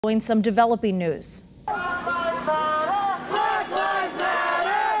Some developing news.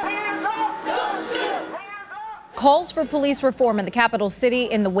 Calls for police reform in the capital city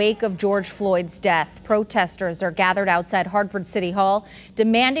in the wake of George Floyd's death. Protesters are gathered outside Hartford City Hall,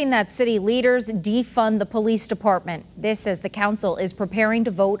 demanding that city leaders defund the police department. This as the council is preparing to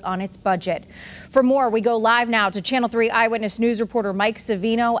vote on its budget. For more, we go live now to Channel 3 Eyewitness News reporter Mike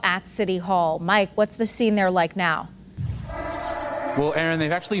Savino at City Hall. Mike, what's the scene there like now? Well, Aaron,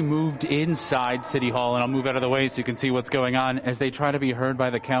 they've actually moved inside City Hall, and I'll move out of the way so you can see what's going on as they try to be heard by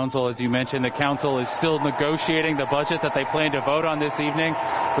the council. As you mentioned, the council is still negotiating the budget that they plan to vote on this evening.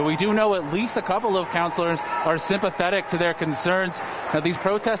 But we do know at least a couple of councilors are sympathetic to their concerns. Now, these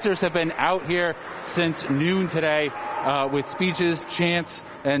protesters have been out here since noon today with speeches, chants,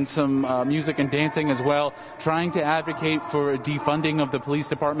 and some music and dancing as well, trying to advocate for a defunding of the police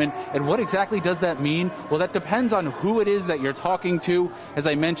department. And what exactly does that mean? Well, that depends on who it is that you're talking to. As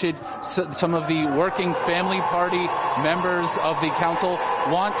I mentioned, some of the Working Family Party members of the council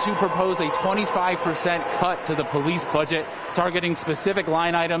want to propose a 25% cut to the police budget, targeting specific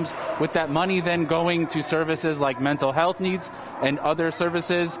line items, with that money then going to services like mental health needs and other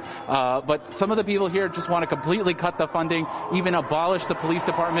services. But some of the people here just want to completely cut the funding, even abolish the police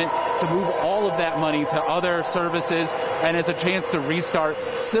department, to move all of that money to other services and as a chance to restart,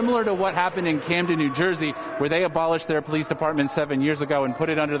 similar to what happened in Camden, New Jersey, where they abolished their police department 7 years ago and put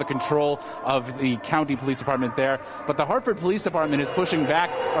it under the control of the county police department there. But the Hartford Police Department is pushing back,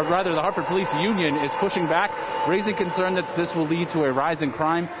 or rather the Hartford Police Union is pushing back, raising concern that this will lead to a rise in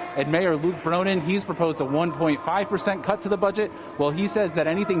crime. And Mayor Luke Bronin, he's proposed a 1.5% cut to the budget. Well, he says that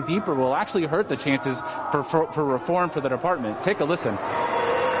anything deeper will actually hurt the chances for reform for the department. Take a listen.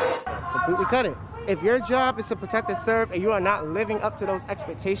 Completely cut it. If your job is to protect and serve and you are not living up to those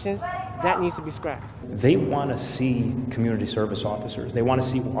expectations, that needs to be scrapped. They want to see community service officers. They want to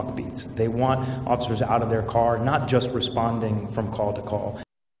see walk beats. They want officers out of their car, not just responding from call to call.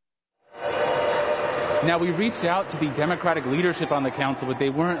 Now, we reached out to the Democratic leadership on the council, but they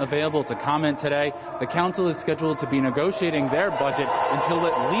weren't available to comment today. The council is scheduled to be negotiating their budget until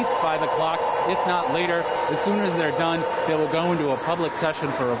at least 5 o'clock, if not later. As soon as they're done, they will go into a public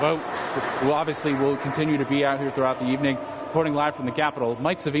session for a vote. We'll continue to be out here throughout the evening. Reporting live from the Capitol,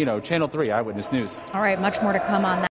 Mike Savino, Channel 3 Eyewitness News. All right, much more to come on that.